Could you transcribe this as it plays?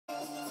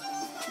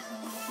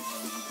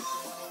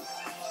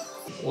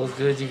What's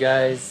good, you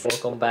guys?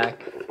 Welcome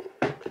back.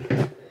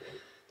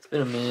 It's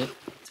been a minute.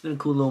 It's been a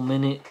cool little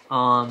minute.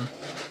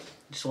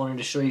 Just wanted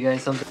to show you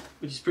guys something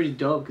which is pretty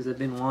dope because I've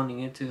been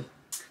wanting it to.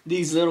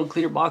 These little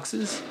clear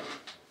boxes.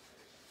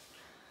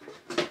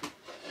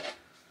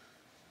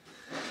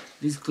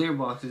 These clear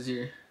boxes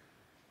here,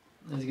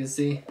 as you can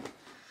see,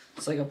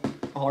 it's like a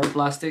hard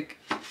plastic,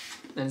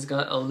 and it's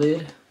got a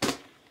lid,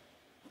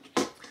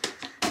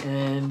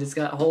 and it's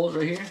got holes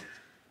right here.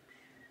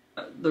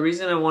 The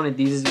reason I wanted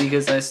these is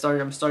because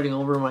I'm starting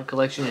over my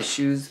collection of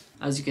shoes.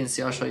 As you can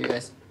see, I'll show you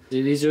guys.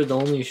 These are the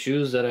only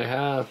shoes that I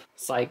have.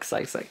 Psych.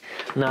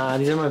 Nah,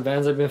 these are my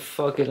Vans I've been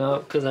fucking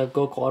up because I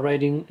go quad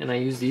riding and I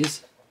use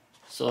these.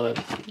 So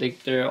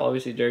they're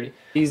obviously dirty.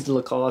 These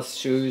Lacoste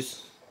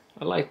shoes,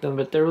 I like them,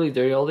 but they're really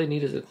dirty. All they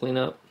need is a clean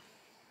up.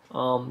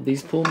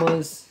 These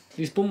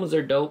Pumas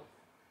are dope.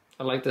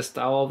 I like the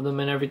style of them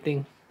and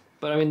everything.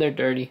 But I mean, they're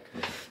dirty.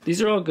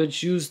 These are all good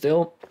shoes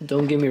still.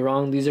 Don't get me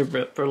wrong. These are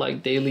for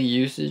like daily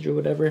usage or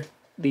whatever.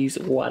 These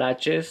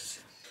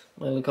Huaraches,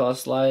 my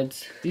Lacoste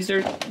slides. These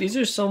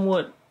are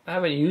somewhat, I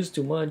haven't used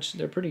too much.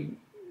 They're pretty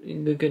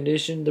in good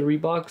condition. The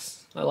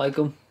Reeboks, I like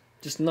them.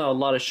 Just not a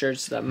lot of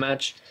shirts that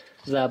match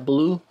that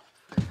blue.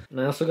 And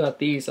I also got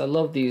these. I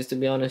love these, to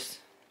be honest.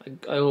 I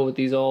go with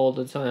these all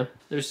the time.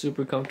 They're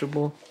super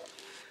comfortable.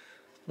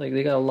 Like,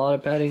 they got a lot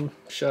of padding.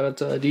 Shout out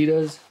to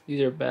Adidas.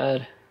 These are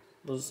bad.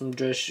 Those are some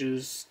dress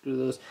shoes. Screw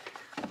those.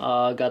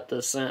 Got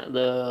these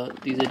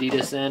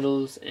Adidas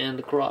sandals and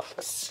the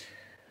Crocs,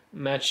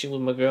 matching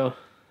with my girl.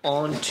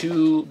 On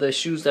to the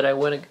shoes that I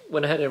went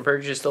ahead and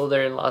purchased over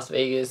there in Las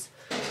Vegas.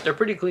 They're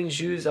pretty clean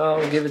shoes.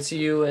 I'll give it to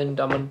you, and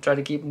I'm gonna try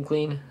to keep them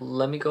clean.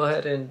 Let me go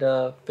ahead and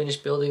finish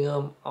building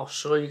them. I'll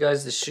show you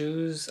guys the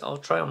shoes. I'll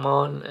try them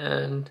on,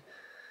 and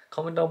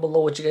comment down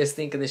below what you guys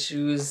think of the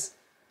shoes.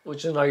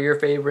 Which ones are your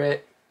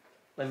favorite?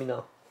 Let me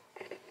know.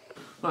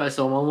 Alright,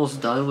 so I'm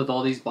almost done with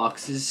all these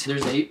boxes.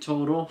 There's 8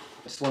 total.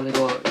 I just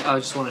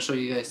want to show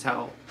you guys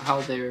how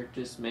they're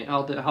just made,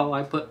 how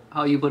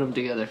you put them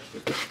together.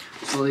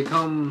 So they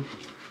come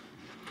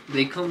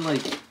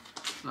like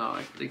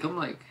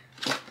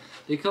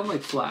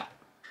flat.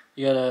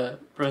 You gotta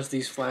press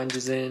these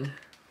flanges in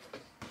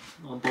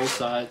on both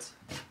sides.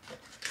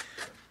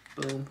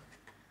 Boom,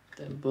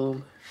 then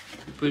boom.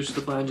 You push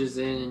the flanges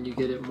in and you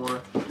get it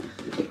more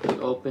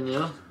like open, you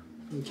know?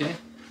 Okay.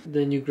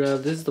 Then you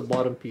grab, this is the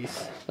bottom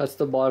piece. That's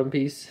the bottom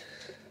piece.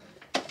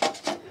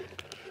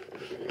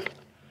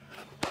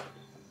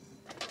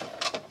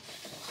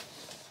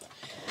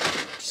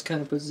 Just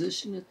kind of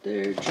position it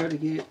there, try to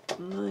get it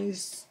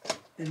nice,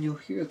 and you'll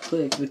hear a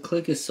click. The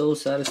click is so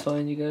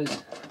satisfying, you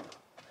guys.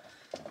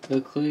 The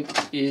click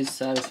is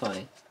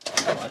satisfying.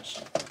 Watch.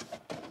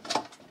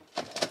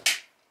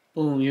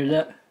 Boom, you hear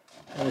that?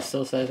 That is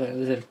so satisfying.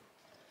 Listen.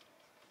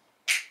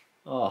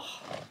 Oh,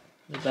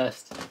 the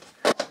best.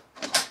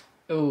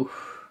 Oh.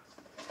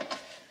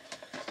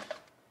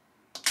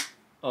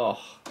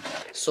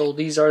 So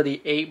these are the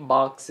 8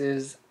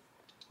 boxes.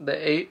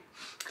 The 8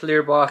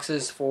 clear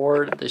boxes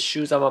for the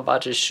shoes I'm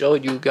about to show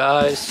you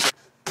guys.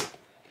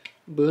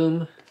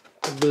 Boom,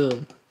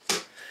 boom.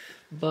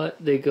 But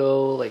they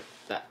go like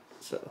that.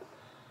 So,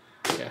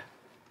 yeah.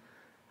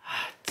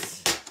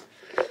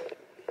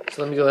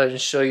 So let me go ahead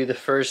and show you the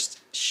first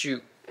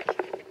shoe.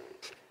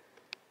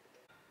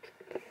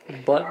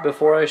 But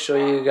before I show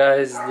you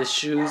guys the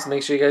shoes,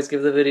 make sure you guys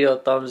give the video a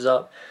thumbs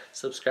up.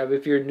 Subscribe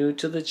if you're new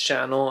to the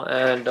channel.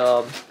 And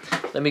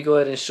let me go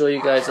ahead and show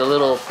you guys a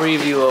little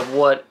preview of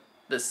what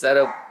the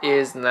setup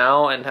is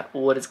now and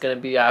what it's going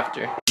to be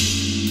after.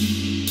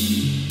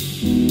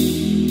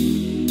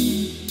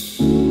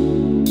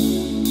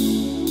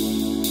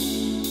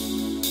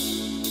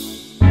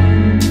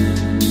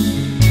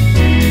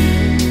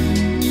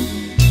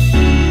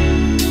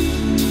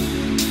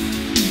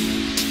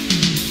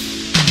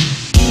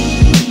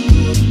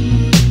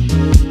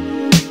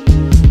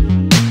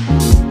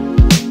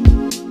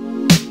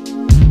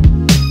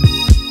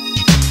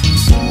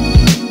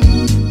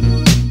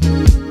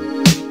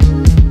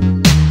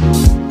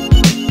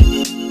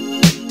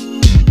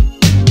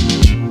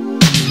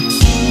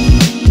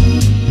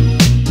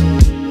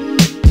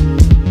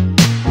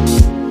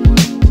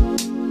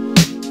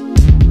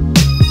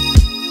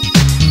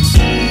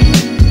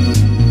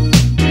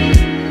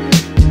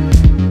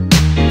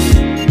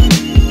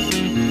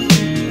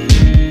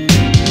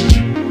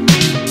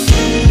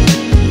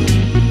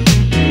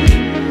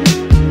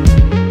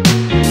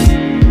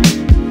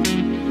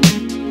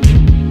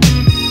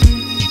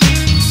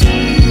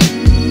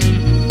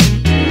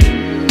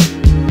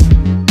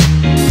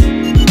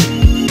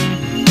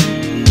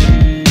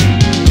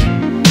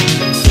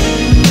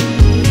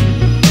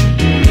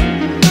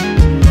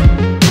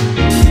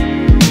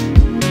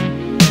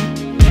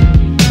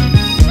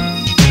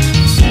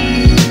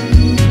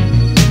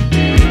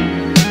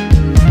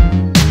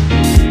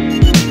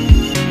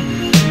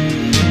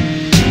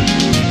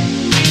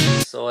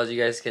 As you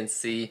guys can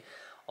see,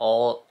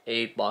 all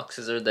 8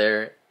 boxes are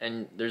there,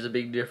 and there's a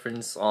big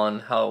difference on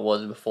how it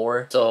was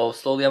before. So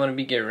slowly I'm going to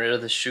be getting rid of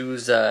the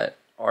shoes that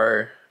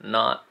are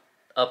not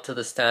up to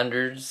the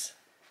standards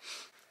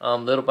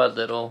little by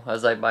little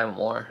as I buy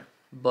more.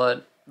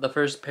 But the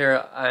first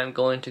pair I'm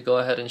going to go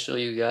ahead and show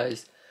you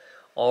guys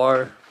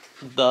are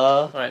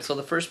alright, so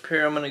the first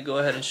pair I'm going to go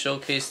ahead and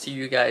showcase to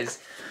you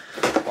guys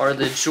are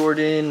the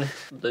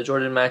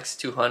Jordan Max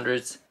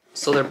 200s.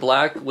 So they're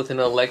black with an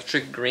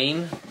electric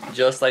green,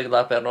 just like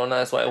La Perrona.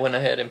 That's why I went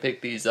ahead and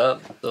picked these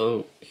up.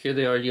 So here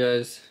they are, you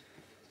guys.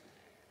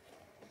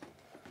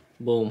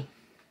 Boom.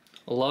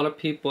 A lot of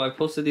people, I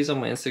posted these on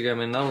my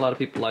Instagram and not a lot of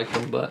people like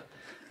them, but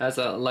as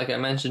like I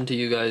mentioned to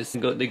you guys,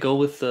 they go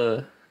with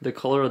the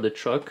color of the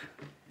truck.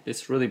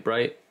 It's really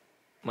bright.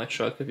 My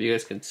truck, if you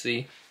guys can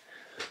see,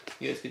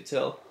 you guys can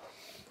tell,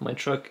 my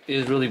truck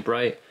is really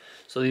bright.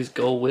 So these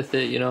go with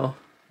it, you know.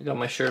 I got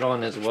my shirt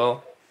on as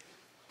well.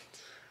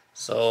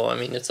 So I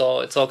mean, it's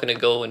all gonna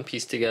go and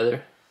piece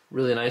together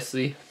really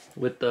nicely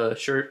with the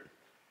shirt.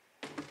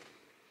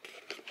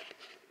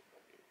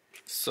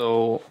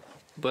 So,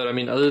 but I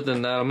mean, other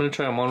than that, I'm gonna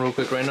try them on real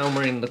quick. Right now I'm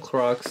wearing the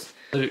Crocs.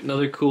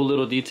 Another cool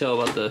little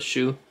detail about the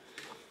shoe.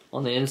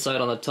 On the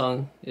inside, on the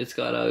tongue, it's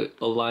got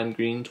a lime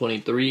green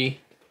 23.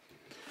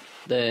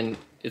 Then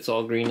it's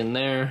all green in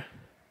there.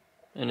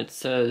 And it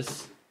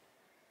says,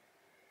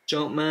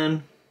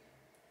 Jumpman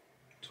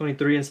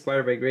 23,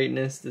 inspired by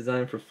greatness,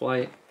 designed for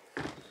flight.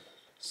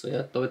 So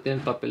yeah, todo tiene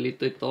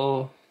papelito y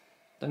todo.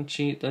 Tan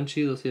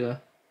chidos, yeah.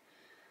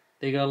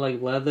 They got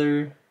like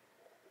leather,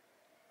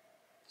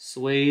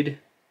 suede.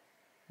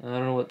 I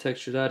don't know what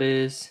texture that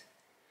is.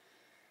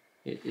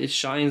 It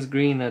shines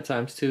green at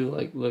times too.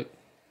 Like, look,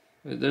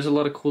 there's a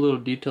lot of cool little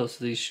details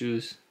to these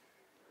shoes,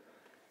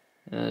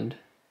 and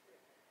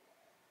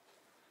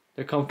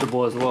they're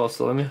comfortable as well.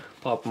 So let me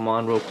pop them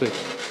on real quick.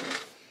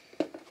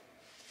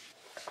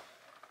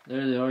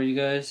 There they are, you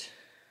guys.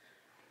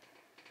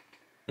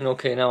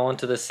 Okay, now on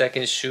to the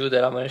second shoe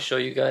that I'm going to show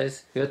you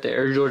guys. We got the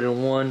Air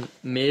Jordan 1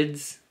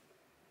 mids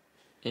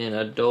in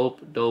a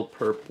dope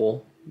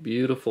purple.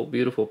 Beautiful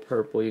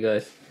purple, you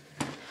guys.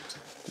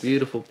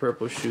 Beautiful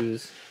purple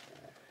shoes.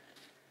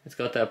 It's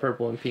got that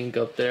purple and pink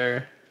up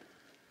there.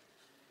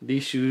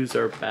 These shoes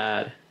are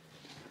bad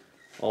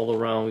all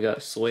around. We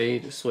got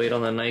suede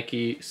on the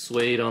Nike,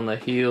 suede on the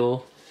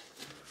heel.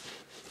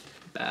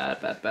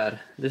 Bad.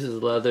 This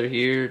is leather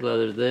here,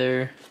 leather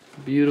there.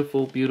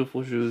 Beautiful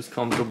shoes,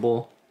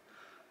 comfortable.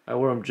 I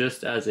wear them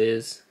just as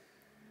is.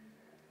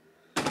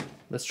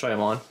 Let's try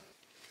them on.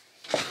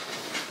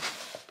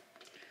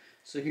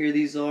 So here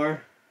these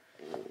are.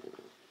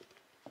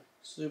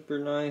 Super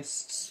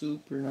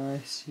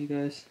nice, you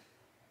guys.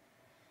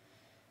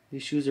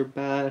 These shoes are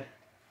bad.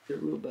 They're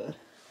real bad.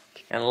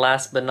 And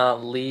last but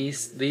not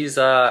least, these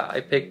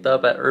I picked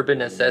up at Urban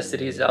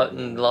Necessities out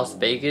in Las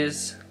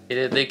Vegas.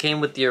 They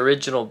came with the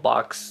original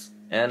box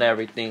and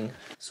everything.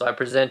 So I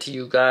present to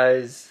you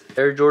guys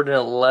Air Jordan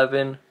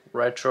 11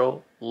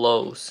 Retro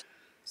Lows.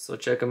 So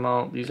check them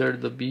out. These are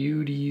the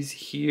beauties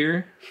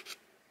here.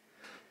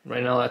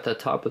 Right now at the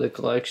top of the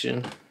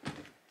collection.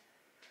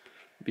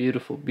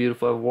 Beautiful.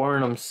 I've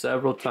worn them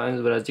several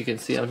times, but as you can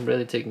see, I'm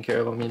really taking care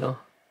of them, you know.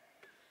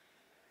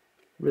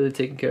 Really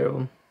taking care of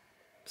them.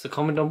 So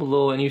comment down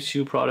below any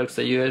shoe products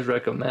that you guys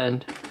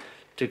recommend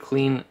to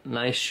clean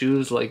nice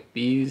shoes like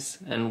these,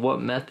 and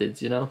what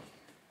methods, you know.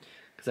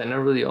 Because I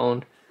never really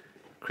owned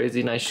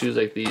crazy nice shoes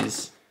like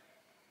these.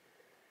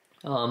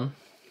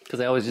 Because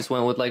I always just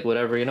went with like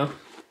whatever, you know.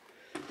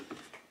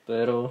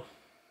 But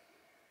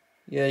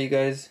yeah, you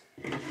guys,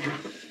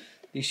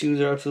 these shoes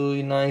are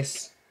absolutely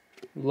nice.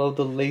 Love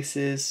the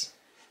laces.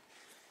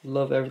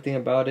 Love everything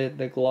about it.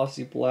 The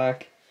glossy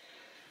black,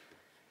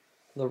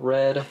 the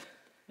red,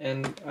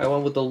 and I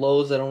went with the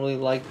lows. I don't really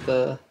like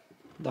the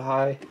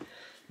high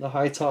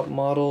top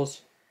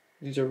models.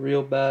 These are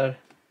real bad.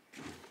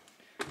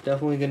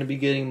 Definitely gonna be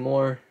getting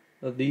more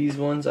of these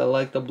ones. I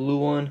like the blue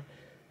one,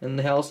 and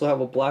they also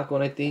have a black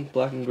one, I think,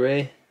 black and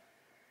gray.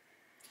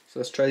 So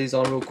let's try these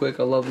on real quick.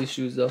 I love these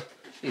shoes though.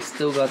 They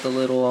still got the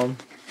little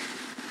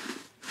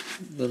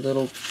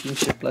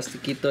pinche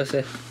plastiquito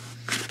ese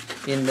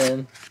in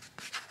them.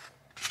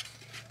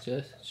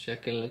 Just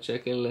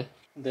chequenle.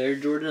 They're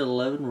Jordan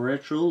 11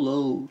 Retro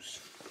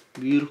Lows.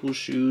 Beautiful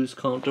shoes,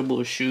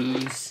 comfortable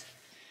shoes.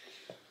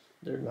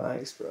 They're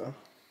nice, bro.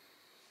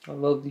 I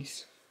love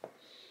these.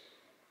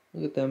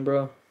 Look at them,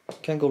 bro.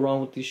 Can't go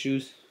wrong with these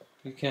shoes.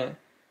 You can't.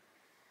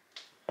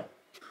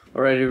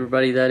 Alright,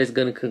 everybody, that is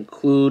going to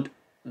conclude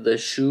the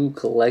shoe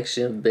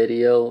collection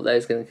video. That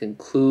is going to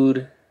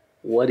conclude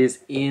what is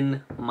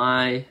in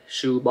my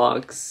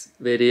shoebox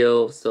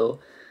video. So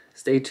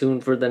stay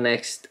tuned for the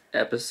next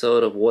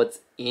episode of what's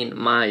in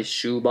my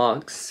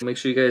shoebox. Make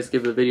sure you guys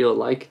give the video a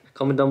like.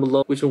 Comment down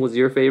below which one was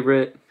your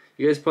favorite.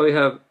 You guys probably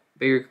have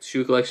bigger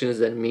shoe collections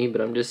than me,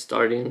 but I'm just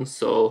starting.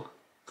 So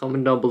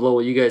comment down below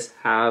what you guys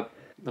have.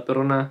 La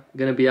Perrona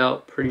gonna be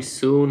out pretty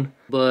soon.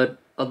 But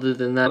other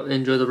than that,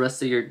 enjoy the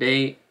rest of your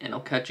day, and I'll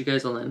catch you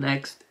guys on the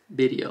next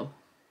video.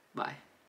 Bye.